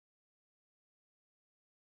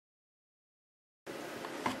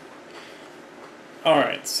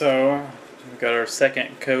Alright, so we've got our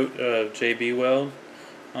second coat of JB Weld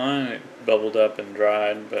on. It bubbled up and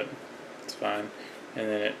dried, but it's fine. And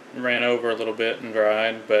then it ran over a little bit and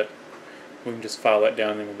dried, but we can just file that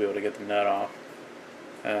down and then we'll be able to get the nut off.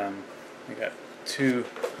 We got two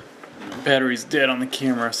batteries dead on the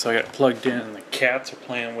camera, so I got it plugged in, and the cats are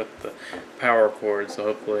playing with the power cord, so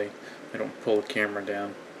hopefully they don't pull the camera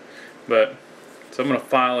down. So I'm going to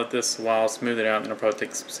file it this while, smooth it out, and then I'll probably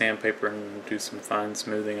take some sandpaper and do some fine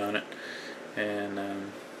smoothing on it.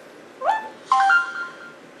 And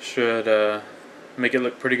should make it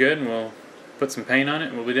look pretty good, and we'll put some paint on it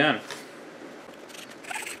and we'll be done.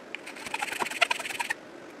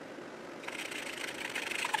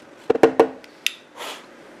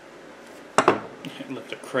 It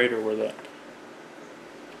left a crater where that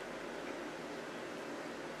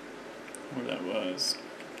was.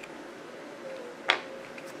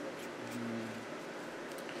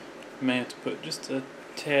 May have to put just a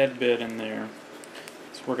tad bit in there.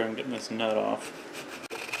 Let's work on getting this nut off.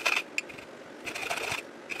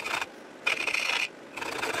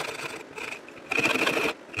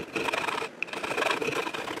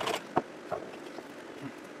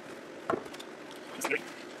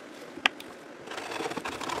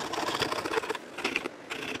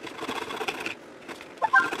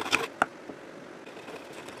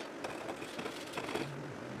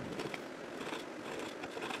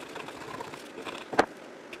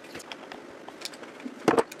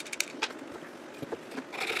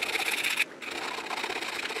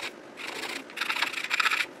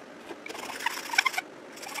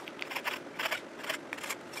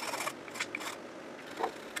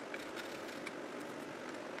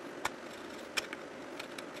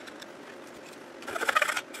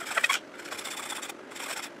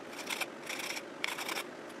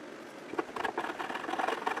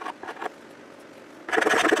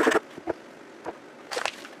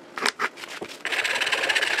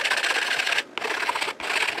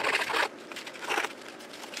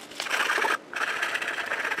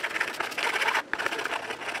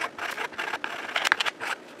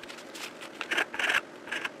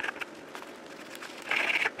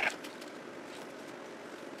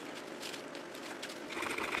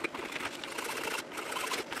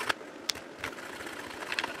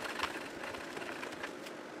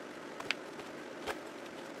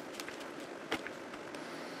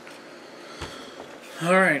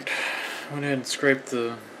 Alright, went ahead and scraped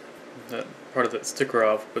that part of that sticker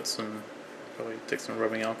off, probably take some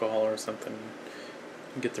rubbing alcohol or something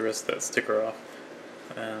and get the rest of that sticker off.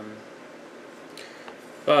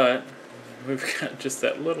 But we've got just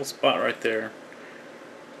that little spot right there.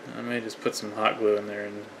 I may just put some hot glue in there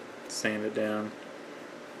and sand it down.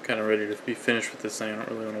 Kind of ready to be finished with this thing. I don't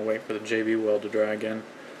really want to wait for the JB Weld to dry again.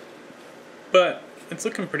 But it's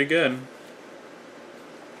looking pretty good.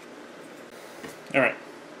 Alright,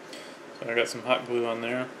 so I got some hot glue on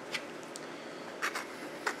there.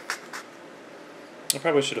 I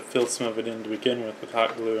probably should have filled some of it in to begin with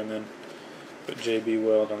hot glue and then put JB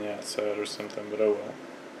Weld on the outside or something, but oh well.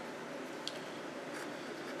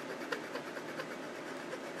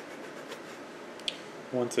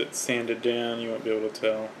 Once it's sanded down, you won't be able to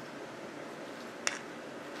tell.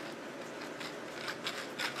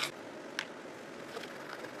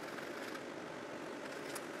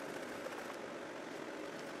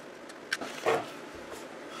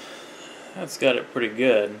 That's got it pretty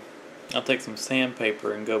good. I'll take some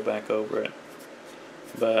sandpaper and go back over it.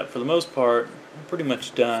 But for the most part, I'm pretty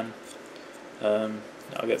much done.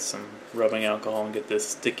 I'll get some rubbing alcohol and get this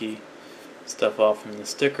sticky stuff off from the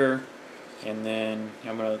sticker. And then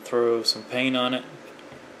I'm going to throw some paint on it.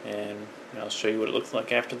 And I'll show you what it looks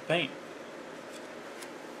like after the paint.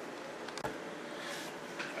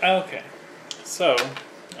 Okay, so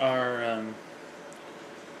our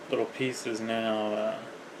little piece is now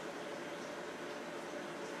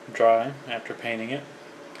dry after painting it,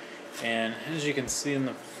 and as you can see in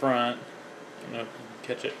the front, I don't know if you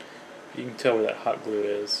can catch it, you can tell where that hot glue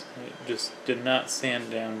is. It just did not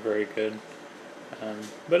sand down very good,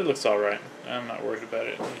 but it looks alright. I'm not worried about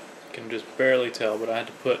it. You can just barely tell, but I had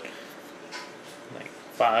to put like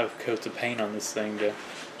 5 coats of paint on this thing to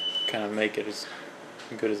kind of make it as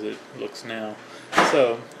good as it looks now.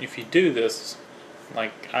 So if you do this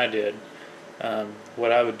like I did,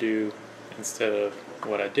 what I would do instead of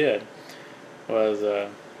what I did was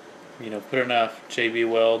put enough JB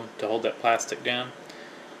Weld to hold that plastic down,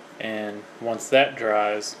 and once that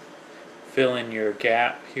dries, fill in your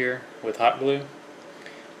gap here with hot glue,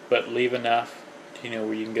 but leave enough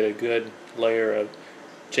where you can get a good layer of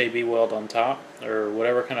JB Weld on top, or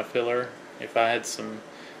whatever kind of filler. If I had some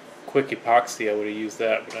quick epoxy, I would have used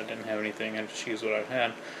that, but I didn't have anything. I just used what I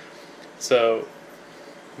had. So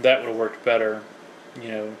that would have worked better. You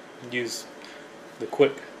know, use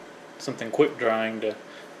the something quick drying to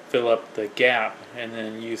fill up the gap, and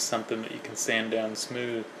then use something that you can sand down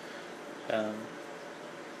smooth,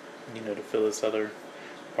 you know, to fill this other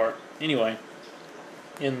part. Anyway,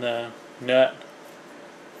 in the nut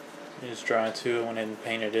is dry too. I went ahead and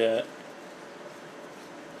painted it.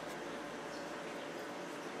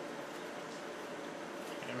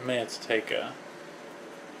 I may have to take a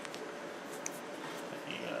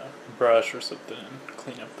brush or something and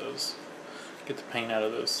clean up those, get the paint out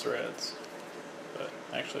of those threads. But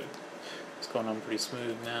actually, it's going on pretty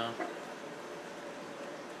smooth now.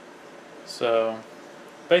 So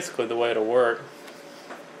basically the way it'll work,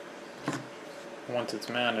 once it's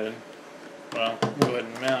mounted, well, we'll go ahead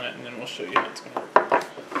and mount it and then we'll show you how it's going to work.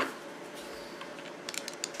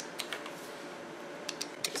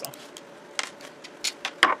 Okay, so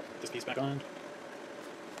put this piece back on.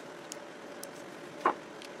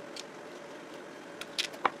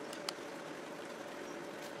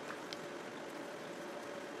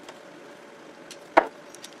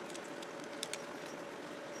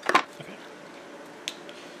 Okay.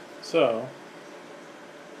 So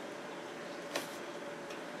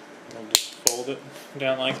we'll just fold it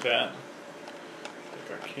down like that.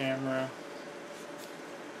 Take our camera.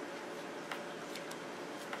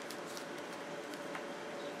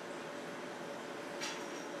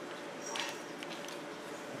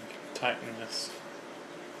 Tighten this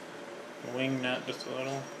wing nut just a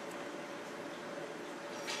little.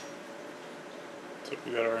 So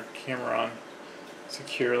we got our camera on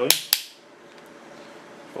securely.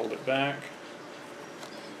 Fold it back.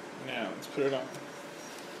 Now let's put it on.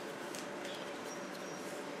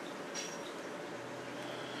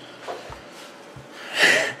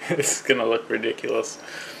 This is gonna look ridiculous.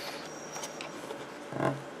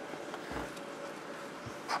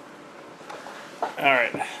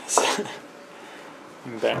 Alright, so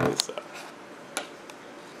back this up.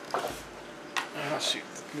 Oh shoot,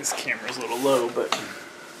 this camera's a little low, but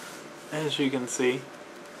as you can see,